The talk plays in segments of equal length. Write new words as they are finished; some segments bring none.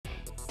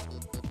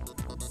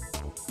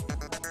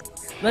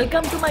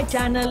Welcome to my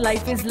channel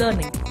Life is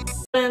Learning.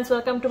 Friends,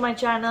 welcome to my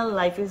channel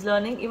Life is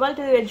Learning.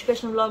 ఇవాల్టి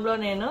education blog లో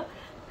నేను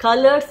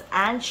colours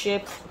and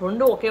shapes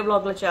రెండు ఒకే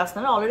blog లో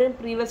చేస్తున్నాను. Already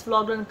previous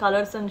blog లో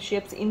colours and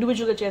shapes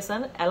individual గా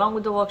చేశాను along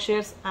with the work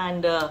shares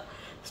and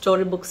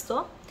story books తో.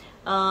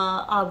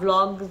 ఆ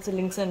blogs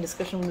links and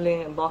description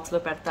box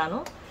లో పెడతాను.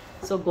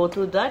 So go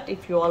through that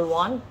if you all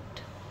want.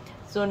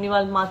 So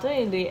వాళ్ళు మాత్రం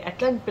ఇది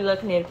ఎట్లా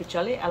పిల్లలకి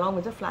నేర్పించాలి along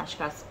with the flash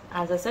cards.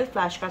 As I said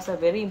flash cards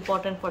are very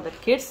important for the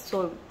kids. So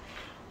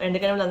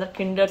ఎందుకంటే వాళ్ళందరూ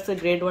కిండర్స్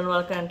గ్రేడ్ 1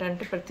 వాళ్ళకి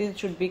అంటే ప్రతిదీ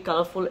షుడ్ బి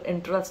కలర్ఫుల్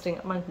ఇంట్రెస్టింగ్.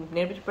 మనకి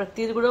నేర్పించే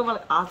ప్రతిదీ కూడా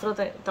వాళ్ళకి ఆ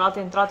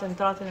తర్వాత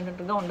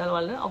ఏంటంటుగా ఉండాలి.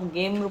 వాళ్ళు ఒక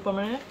గేమ్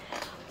రూపంలోనే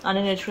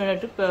అన్ని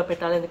నేర్చుకునేటట్టు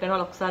పెట్టాలి. ఎందుకంటే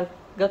వాళ్ళు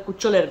ఒకసారిగా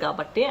కూర్చోలేరు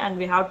కాబట్టి. And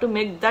we have to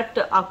make that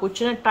ఆ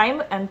కూర్చునే టైం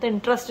ఎంత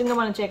ఇంట్రెస్టింగ్గా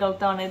మనం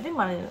చేయగలుగుతాం అనేది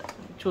మనం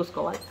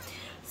చూసుకోవాలి.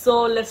 So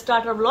let's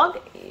start our blog.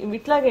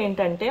 ఇట్లాగే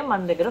ఏంటంటే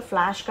మన దగ్గర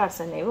ఫ్లాష్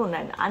కార్డ్స్ అనేవి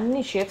ఉన్నాయండి.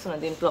 అన్ని షేప్స్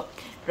ఉన్నాయి దీంట్లో.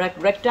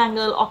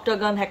 Rectangle,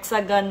 octagon,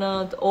 hexagon,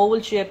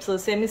 oval shapes,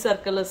 semi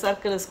circle,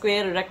 circle,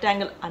 square,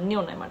 rectangle అన్నీ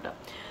ఉన్నాయన్నమాట.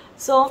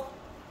 సో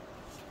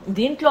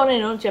దీంట్లో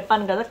నేను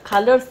చెప్పాను కదా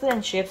కలర్స్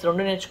అండ్ షేప్స్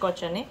రెండు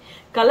నేర్చుకోవచ్చు అని.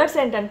 కలర్స్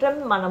ఏంటంటే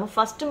మనం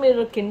ఫస్ట్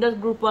మీరు కిండర్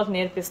గ్రూప్ వాళ్ళకి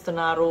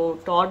నేర్పిస్తున్నారు,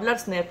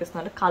 టాడ్లర్స్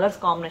నేర్పిస్తున్నారు, కలర్స్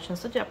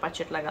కాంబినేషన్స్తో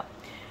చెప్పచ్చు. ఇట్లాగా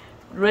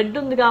రెడ్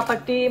ఉంది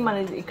కాబట్టి మన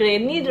ఇక్కడ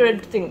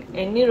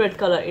ఎనీ రెడ్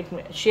కలర్ ఇట్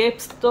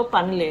షేప్స్తో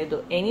పని లేదు.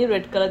 Any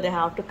red colour they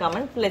have to come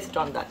and place it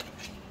on that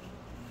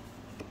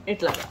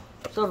ఇట్లాగా.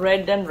 సో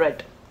రెడ్ అండ్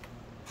రెడ్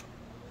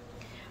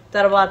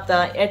తర్వాత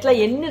ఎట్లా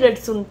ఎన్ని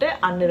రెడ్స్ ఉంటే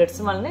అన్ని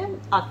రెడ్స్ మనల్ని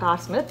ఆ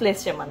కార్డ్స్ మీద ప్లేస్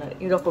చేయమన్నారు.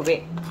 ఇది ఒక వే.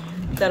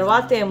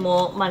 తర్వాత ఏమో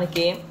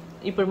మనకి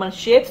ఇప్పుడు మన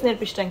షేప్స్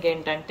నేర్పించడానికి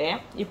ఏంటంటే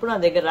ఇప్పుడు నా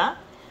దగ్గర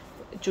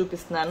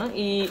చూపిస్తున్నాను.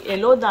 ఈ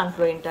ఎల్లో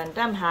దాంట్లో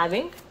ఏంటంటే I'm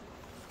having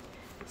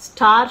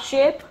star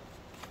shape,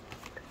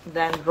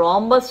 then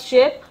rhombus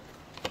shape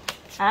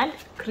and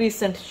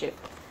Crescent shape.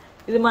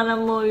 ఇది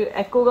మనము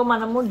ఎక్కువగా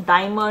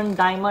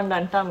డైమండ్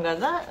అంటాం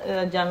కదా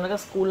జనరల్గా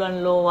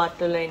స్కూళ్ళలో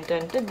వాటిలో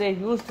ఏంటంటే they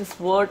use this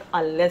word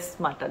less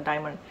మాట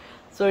diamond.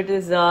 So it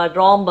is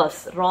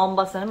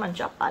rhombus అని మనం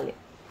చెప్పాలి.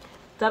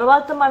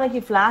 తర్వాత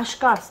మనకి ఫ్లాష్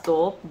కార్డ్స్తో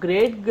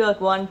గ్రేడ్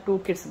 1, 2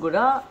 కిడ్స్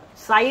కూడా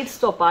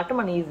సైడ్స్తో పాటు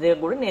మనం ఈజీగా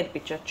కూడా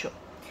నేర్పించవచ్చు.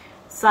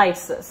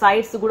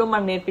 సైడ్స్ కూడా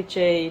మనం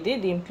నేర్పించే ఇది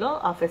దీంట్లో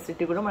ఆ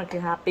ఫెసిలిటీ కూడా మనకి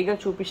హ్యాపీగా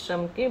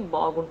చూపించడానికి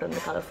బాగుంటుంది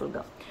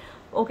కలర్ఫుల్గా.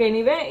 ఓకే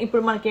ఎనీవే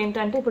ఇప్పుడు మనకి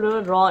ఏంటంటే ఇప్పుడు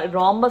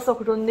రాంబస్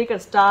ఒకటి ఉంది, ఇక్కడ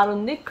స్టార్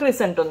ఉంది,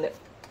 క్రిసెంట్ ఉంది.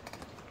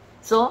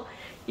 సో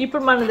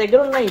ఇప్పుడు మన దగ్గర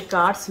ఉన్న ఈ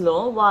కార్డ్స్లో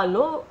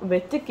వాళ్ళు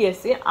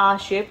వెతికేసి ఆ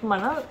షేప్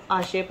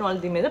వాళ్ళు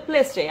దీని మీద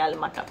ప్లేస్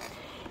చేయాలన్నమాట.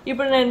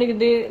 ఇప్పుడు నేను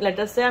ఇది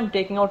letters I'm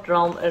taking out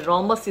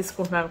rhombus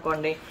తీసుకుంటున్నాను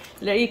అనుకోండి.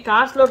 ఈ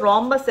కార్డ్స్లో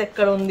రాంబస్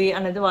ఎక్కడ ఉంది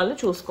అనేది వాళ్ళు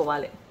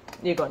చూసుకోవాలి.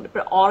 ఇదిగోండి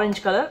ఇప్పుడు orange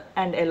colour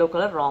and yellow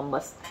colour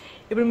rhombus.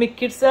 ఇప్పుడు మీ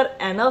kids are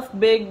enough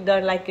big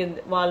that like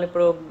వాళ్ళు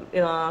ఇప్పుడు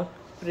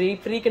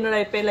ప్రీ కిండర్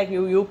అయిపోయి లైక్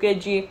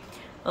యూకేజీ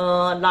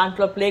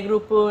దాంట్లో ప్లే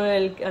గ్రూప్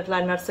అట్లా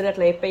నర్సరీ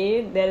అట్లా అయిపోయి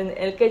there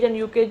LKG and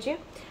UKG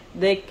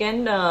they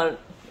can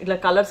ఇట్లా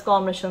కలర్స్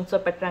కాంబినేషన్స్తో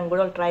పెట్టడానికి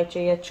కూడా ట్రై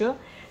చేయొచ్చు.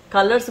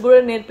 కలర్స్ కూడా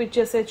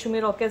నేర్పించేసేయచ్చు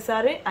మీరు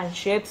ఒకేసారి అండ్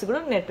షేప్స్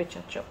కూడా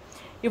నేర్పించవచ్చు.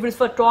 ఇప్పుడు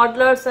ఫర్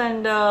టాడ్లర్స్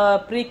అండ్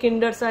ప్రీ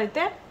కిండర్స్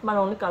అయితే మనం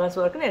ఓన్లీ కలర్స్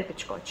వరకు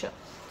నేర్పించుకోవచ్చు.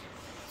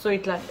 సో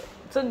ఇట్లాంటి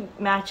సో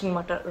మ్యాచింగ్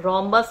అనమాట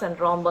రాంబస్ అండ్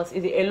రాంబస్.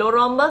 ఇది yellow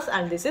rhombus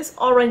and this is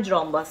orange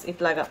rhombus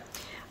ఇట్లాగా.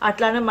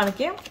 అట్లానే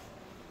మనకి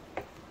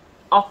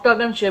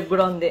ఆక్టాగన్ షేప్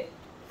కూడా ఉంది.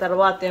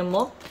 తర్వాత ఏమో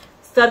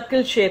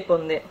సర్కిల్ షేప్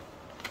ఉంది.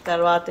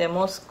 తర్వాత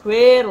ఏమో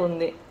స్క్వేర్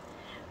ఉంది.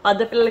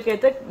 పెద్ద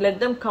పిల్లలకైతే let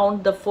them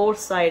count the 4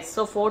 sides.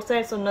 So 4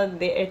 sides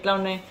ఉన్నది ఎట్లా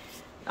ఉన్నాయి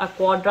ఆ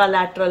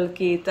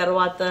క్వాడ్రాలాటరల్కి,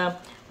 తర్వాత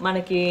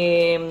మనకి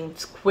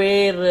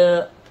స్క్వేర్,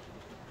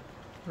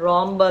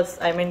 రాంబస్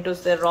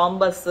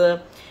రాంబస్,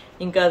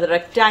 ఇంకా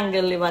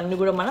రెక్టాంగిల్, ఇవన్నీ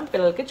కూడా మనం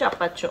పిల్లలకి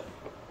చెప్పచ్చు.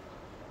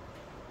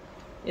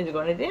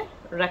 ఇదిగోండి ఇది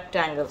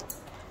రెక్టాంగిల్.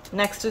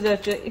 నెక్స్ట్ ఇది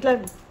వచ్చి ఇట్లా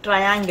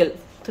ట్రయాంగిల్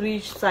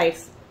 3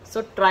 sides. సో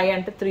ట్రై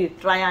అంటే 3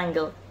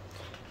 ట్రయాంగిల్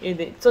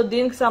ఇది. సో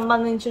దీనికి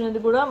సంబంధించినది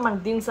కూడా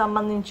మనకి దీనికి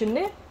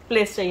సంబంధించింది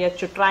ప్లేస్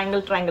చేయొచ్చు.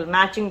 Triangle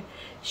matching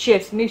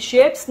shapes. మీ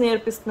షేప్స్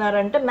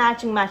నేర్పిస్తున్నారంటే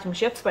మ్యాచింగ్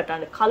షేప్స్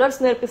పెట్టండి. కలర్స్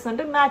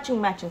నేర్పిస్తున్నారంటే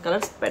మ్యాచింగ్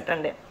కలర్స్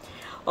పెట్టండి.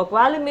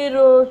 ఒకవేళ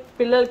మీరు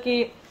పిల్లలకి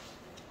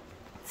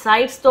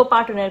సైడ్స్తో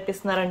పాటు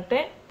నేర్పిస్తున్నారంటే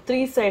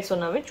 3 sides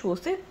ఉన్నవి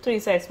చూసి 3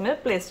 sides మీద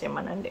ప్లేస్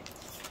చేయమనండి.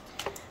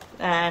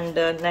 అండ్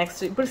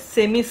నెక్స్ట్ ఇప్పుడు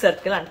సెమీ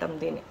సర్కిల్ అంటాం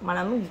దీన్ని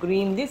మనం.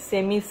 గ్రీన్ది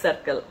semi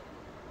circle.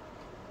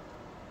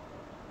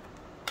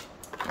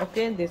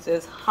 Okay this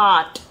is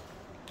heart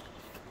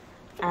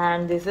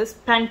and this is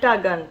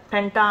pentagon.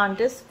 Penta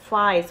అంటే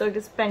 5. So it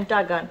is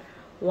pentagon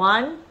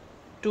 1,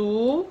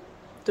 2,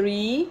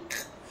 3,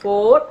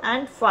 4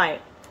 and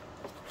 5.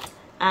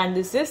 And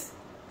this is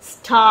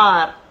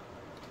star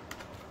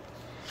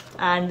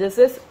and this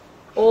is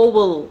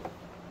oval.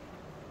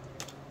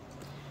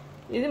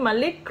 ఇది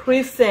మళ్ళీ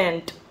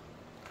crescent.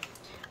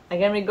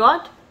 Again we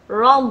got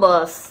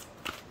rhombus.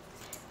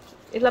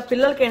 ఇట్లా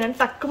పిల్లలకి ఏంటంటే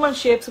తక్కువ మన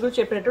షేప్స్ కూడా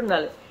చెప్పినట్టు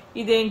ఉండాలి.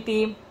 ఇదేంటి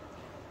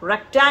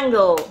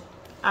rectangle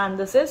and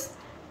this is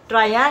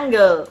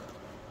triangle,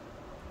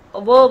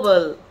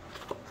 oval,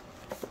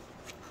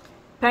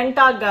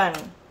 pentagon,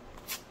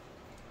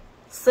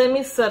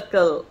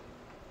 semi-circle,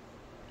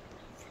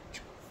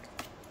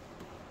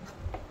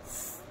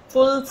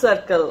 full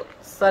circle,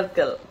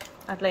 circle,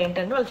 అట్లా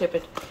ఏంటంటే వాళ్ళు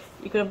చెప్పారు.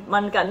 ఇక్కడ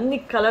మనకి అన్ని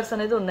కలర్స్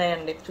అనేది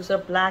ఉన్నాయండి.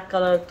 చూసారా, బ్లాక్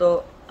కలర్తో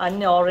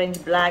అన్ని ఆరెంజ్,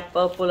 బ్లాక్,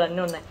 పర్పుల్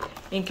అన్నీ ఉన్నాయి,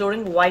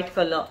 including white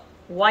colour,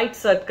 white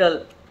circle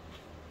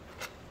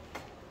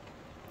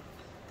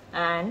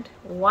and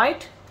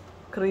white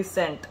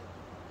Crescent.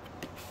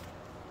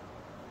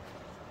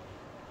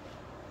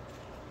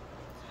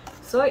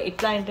 So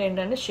ఇట్లా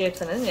ఏంటంటే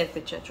షేప్స్ అనేది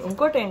నేర్పించవచ్చు.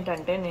 ఇంకోటి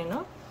ఏంటంటే నేను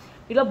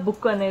ఇలా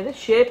బుక్ అనేది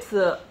షేప్స్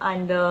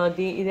అండ్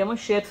ఇదేమో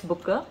షేప్స్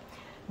బుక్,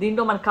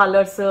 దీంట్లో మన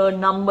కలర్స్,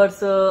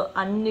 నంబర్స్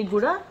అన్నీ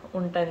కూడా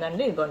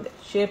ఉంటాయండి. ఇదిగోండి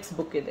షేప్స్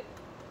బుక్ ఇది.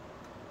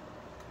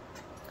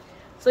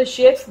 సో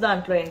షేప్స్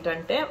దాంట్లో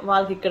ఏంటంటే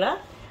వాళ్ళకి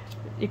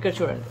ఇక్కడ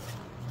చూడండి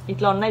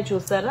ఇట్లా ఉన్నాయి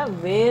చూసారా,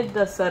 wear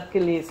the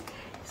circle is.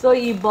 So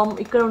ఈ బొమ్మ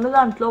ఇక్కడ ఉన్న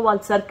దాంట్లో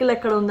వాళ్ళు సర్కిల్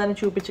ఎక్కడ ఉందని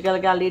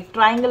చూపించగలగాలి,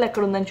 ట్రయాంగిల్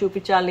ఎక్కడ ఉందని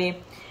చూపించాలి,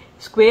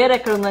 స్క్వేర్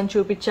ఎక్కడ ఉందని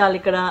చూపించాలి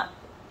ఇక్కడ.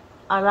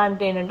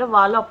 అలాంటి ఏంటంటే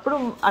వాళ్ళు అప్పుడు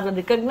అట్లా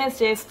రికగ్నైజ్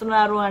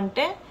చేస్తున్నారు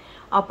అంటే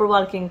అప్పుడు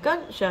వాళ్ళకి ఇంకా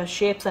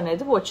షేప్స్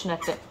అనేది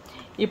వచ్చినట్టే.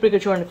 ఇప్పుడు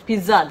ఇక్కడ చూడండి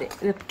పిజ్జాది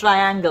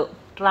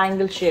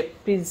ట్రయాంగిల్ షేప్,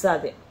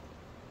 పిజ్జాది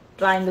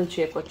ట్రయాంగిల్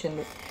షేప్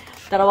వచ్చింది.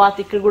 తర్వాత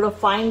ఇక్కడ కూడా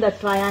ఫైండ్ ద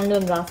ట్రయాంగిల్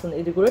అని రాస్తుంది,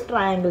 ఇది కూడా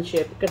ట్రయాంగిల్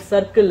షేప్. ఇక్కడ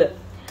సర్కిల్.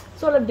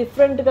 సో అలా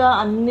డిఫరెంట్గా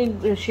అన్ని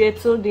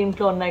షేప్స్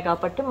దీంట్లో ఉన్నాయి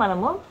కాబట్టి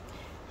మనము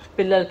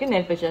పిల్లలకి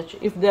నేర్పించవచ్చు.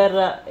 If they are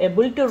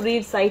able to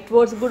read site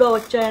words కూడా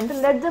వచ్చాయంటే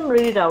let them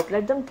read out,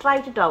 let them try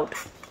it out.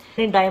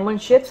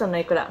 Diamond shapes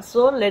ఉన్నాయి ఇక్కడ. So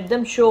let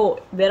them show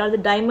where are the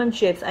diamond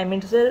shapes. I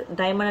mean to say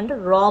diamond అంటే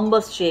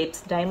rhombus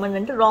shapes, diamond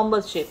అంటే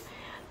rhombus shape.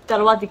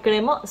 తర్వాత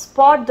ఇక్కడేమో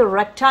spot the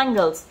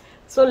rectangles.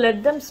 So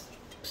let them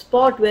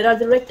spot where are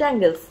the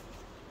rectangles.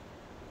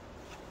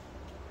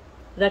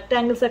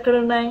 Rectangles ఎక్కడ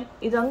ఉన్నాయి,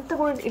 ఇదంతా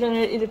కూడా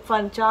ఇది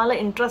చాలా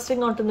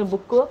ఇంట్రెస్టింగ్గా ఉంటుంది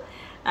బుక్.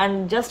 అండ్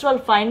జస్ట్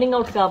వాళ్ళు ఫైండింగ్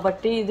అవుట్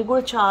కాబట్టి ఇది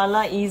కూడా చాలా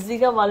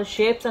ఈజీగా వాళ్ళు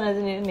షేప్స్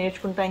అనేది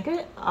నేర్చుకుంటానికి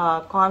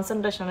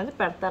కాన్సన్ట్రేషన్ అనేది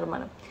పెడతారు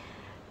మనం.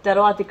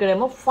 తర్వాత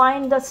ఇక్కడేమో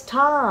find the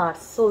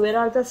stars. So where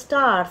are the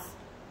stars,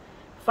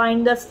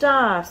 find the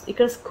stars.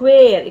 ఇక్కడ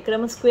స్క్వేర్,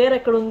 ఇక్కడేమో స్క్వేర్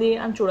ఎక్కడ ఉంది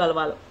అని చూడాలి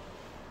వాళ్ళు.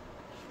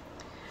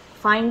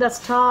 Find the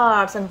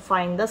stars and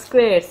find the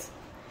squares.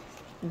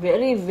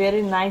 Very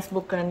very nice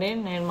book అండి.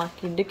 నేను మా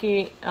కిడ్కి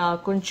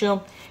కొంచెం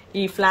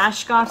ఈ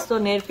ఫ్లాష్ కార్డ్స్తో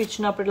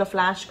నేర్పించినప్పుడు, ఇట్లా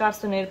flash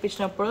కార్డ్స్తో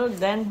నేర్పించినప్పుడు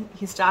then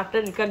he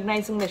started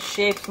recognising the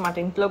shapes. మాట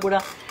ఇంట్లో కూడా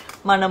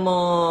మనము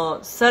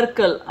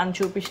సర్కిల్ అని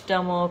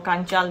చూపిస్తాము,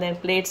 కంచాలు, నేను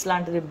ప్లేట్స్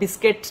లాంటిది,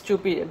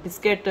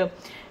 బిస్కెట్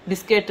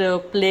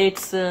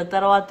ప్లేట్స్.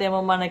 తర్వాత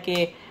ఏమో మనకి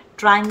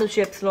ట్రయాంగిల్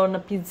షేప్స్లో ఉన్న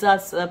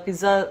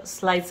పిజ్జా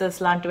స్లైసెస్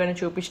లాంటివన్నీ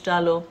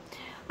చూపిస్తాలు.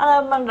 అలా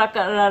మనం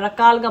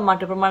రకాలుగా మాట.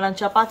 ఇప్పుడు మనం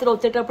చపాతీలో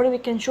వచ్చేటప్పుడు we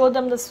can show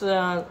them the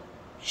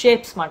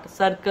shapes మాట.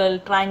 సర్కిల్,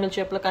 ట్రయాంగిల్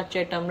షేప్లో కట్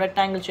చేయటం,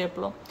 రెక్టాంగిల్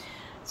షేప్లో.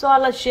 సో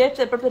అలా షేప్స్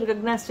ఎప్పుడైతే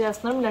రికగ్నైజ్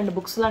చేస్తున్నాం, ఇలాంటి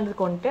బుక్స్ లాంటివి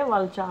కొంటే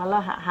వాళ్ళు చాలా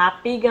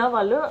హ్యాపీగా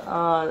వాళ్ళు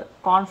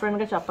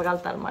కాన్ఫిడెంట్గా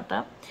చెప్పగలుగుతారు అనమాట.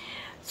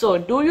 So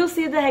do you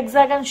see the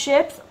hexagon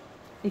shapes.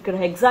 ఇక్కడ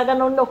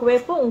హెక్సాగన్ ఉండి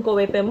ఒకవైపు,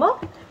 ఇంకోవైపు ఏమో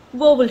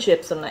ఓవల్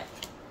షేప్స్ ఉన్నాయి.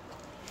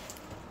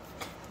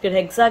 ఇక్కడ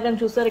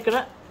హెక్సాగన్ చూసారు,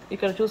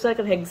 ఇక్కడ చూసారు,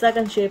 ఇక్కడ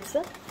హెక్సాగన్ షేప్స్,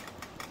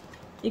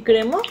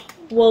 ఇక్కడేమో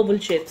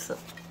oval shapes.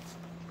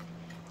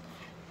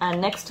 And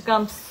next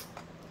comes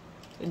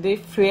the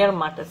fair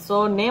మాట. So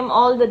name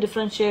all the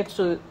different shapes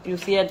you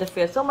see at the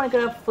fair. So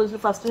మనకి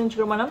ఫస్ట్ నుంచి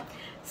కూడా మనం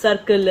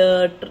సర్కిల్,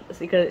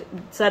 ఇక్కడ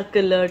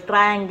circle,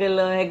 triangle,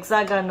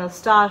 hexagon,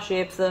 star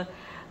shapes,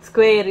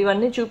 square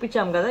ఇవన్నీ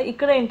చూపించాం కదా.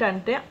 ఇక్కడ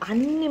ఏంటంటే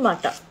అన్ని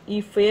మాట ఈ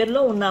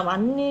ఫేర్లో ఉన్న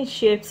అన్ని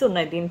షేప్స్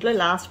ఉన్నాయి దీంట్లో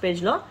లాస్ట్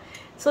పేజ్లో.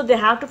 So they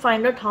have to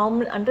find out how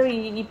అంటే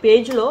ఈ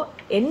పేజ్లో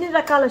ఎన్ని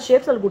రకాల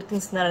షేప్స్ వాళ్ళు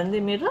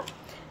గుర్తిస్తున్నారండి మీరు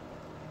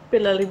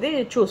పిల్లలు ఇది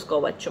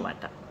చూసుకోవచ్చు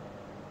అన్నమాట.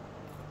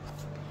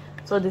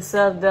 So this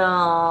are the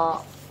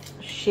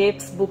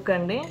shapes book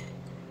అండి.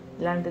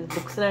 ఇలాంటి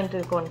బుక్స్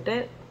లాంటివి కొంటే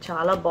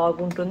చాలా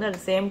బాగుంటుంది. At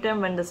the same time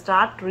when the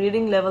start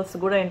reading levels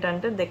కూడా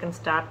ఏంటంటే దే కెన్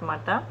స్టార్ట్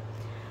అన్నమాట,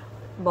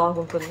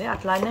 బాగుంటుంది.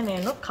 అట్లానే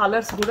నేను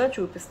కలర్స్ కూడా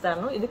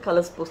చూపిస్తాను. ఇది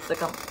కలర్స్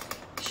పుస్తకం.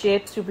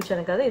 షేప్స్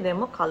చూపించాను కదా,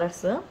 ఇదేమో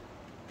కలర్స్.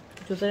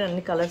 చూసారు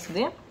అన్ని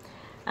కలర్స్ది.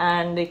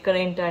 అండ్ ఇక్కడ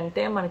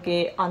ఏంటంటే మనకి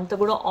అంత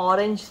కూడా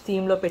ఆరెంజ్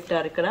థీమ్లో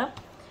పెట్టారు.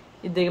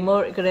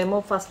 ఇక్కడేమో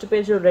ఫస్ట్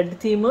పేజ్ రెడ్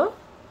థీమ్,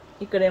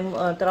 ఇక్కడేమో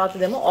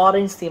తర్వాతదేమో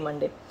ఆరెంజ్ థీమ్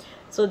అండి.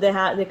 So they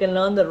can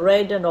learn the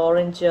red and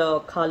orange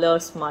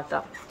colours మాట.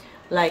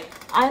 Like,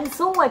 I am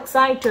so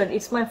excited.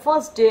 It's my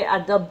first day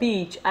at the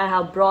beach. I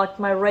have brought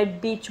my red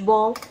beach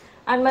ball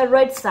and my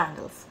red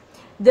sandals.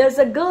 There's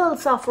a girl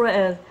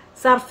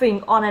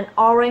surfing on an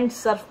orange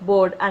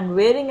surfboard and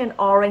wearing an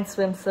orange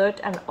swimsuit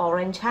and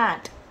orange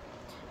hat.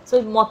 So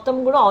మొత్తం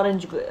కూడా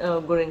orange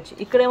గురించి.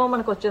 ఇక్కడేమో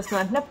మనకు వచ్చేస్తున్న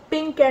అంటే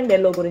pink and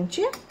yellow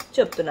గురించి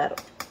చెప్తున్నారు.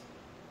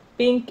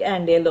 Pink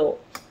and yellow.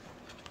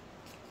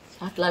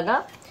 అట్లాగా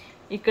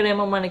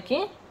ఇక్కడేమో మనకి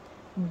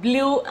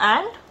బ్లూ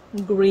అండ్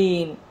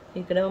గ్రీన్.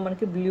 ఇక్కడేమో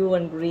మనకి బ్లూ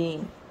అండ్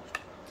గ్రీన్.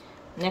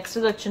 నెక్స్ట్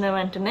వచ్చిన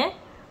వెంటనే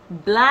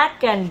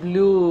బ్లాక్ అండ్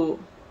బ్లూ.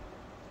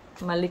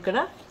 మళ్ళీ ఇక్కడ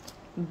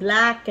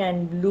బ్లాక్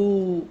అండ్ బ్లూ.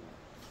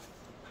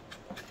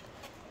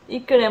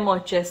 ఇక్కడేమో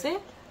వచ్చేసి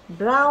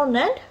brown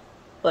and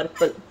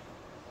purple.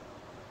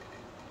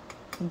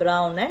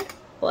 brown and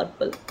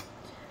purple.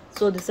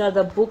 So these are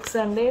the books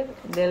and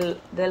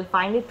they'll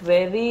find it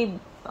very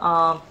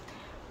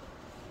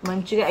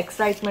మంచిగా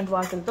ఎక్సైట్మెంట్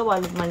వాటితో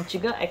వాళ్ళు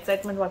మంచిగా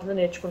ఎక్సైట్మెంట్ వాటితో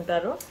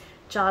నేర్చుకుంటారు.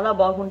 చాలా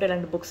బాగుంటాయి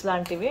ఇలాంటి బుక్స్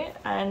లాంటివి.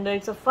 And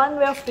it's a fun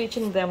way of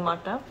teaching them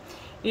అన్నమాట.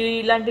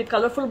 ఇలాంటి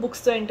కలర్ఫుల్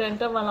బుక్స్తో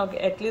ఏంటంటే మనం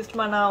అట్లీస్ట్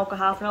మన ఒక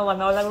హాఫ్ అన్ అవర్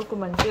 1 అవర్ దాకా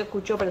మంచిగా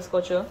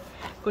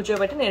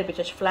కూర్చోబెట్టి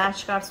నేర్పించవచ్చు.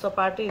 ఫ్లాష్ కార్డ్స్తో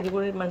పాటు ఇది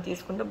కూడా మనం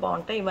తీసుకుంటే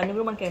బాగుంటాయి. ఇవన్నీ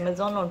కూడా మనకి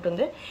అమెజాన్లో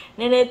ఉంటుంది.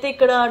 నేనైతే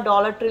ఇక్కడ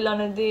డాలర్ ట్రీలో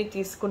అనేది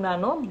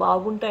తీసుకున్నాను.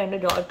 బాగుంటాయండి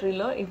డాలర్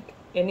ట్రీలో.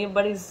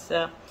 ఎనీబడీస్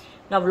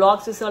నా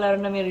వ్లాగ్స్ చూసేవాళ్ళు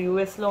ఎవరైనా మీరు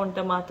యూఎస్లో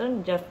ఉంటే మాత్రం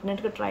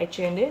డెఫినెట్గా ట్రై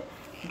చేయండి.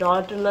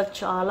 డాలర్ ట్రీలో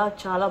చాలా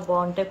చాలా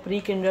బాగుంటాయి. ప్రీ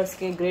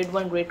కిండర్స్కి గ్రేడ్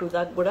 1 గ్రేడ్ 2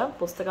 దాకా కూడా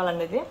పుస్తకాలు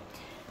అనేది.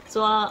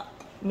 సో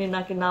మీరు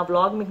నా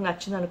బ్లాగ్ మీకు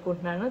నచ్చింది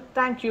అనుకుంటున్నాను.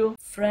 Thank you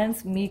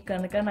friends. మీకు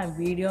కనుక నా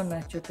వీడియో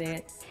నచ్చితే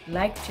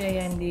లైక్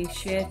చేయండి,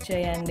 షేర్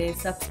చేయండి,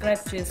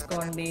 సబ్స్క్రైబ్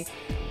చేసుకోండి,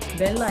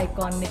 బెల్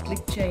ఐకాన్ని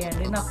క్లిక్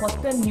చేయండి. నా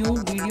కొత్త న్యూ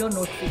వీడియో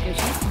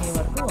నోటిఫికేషన్స్ మీ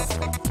వరకు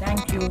వస్తాయి.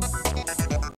 Thank you.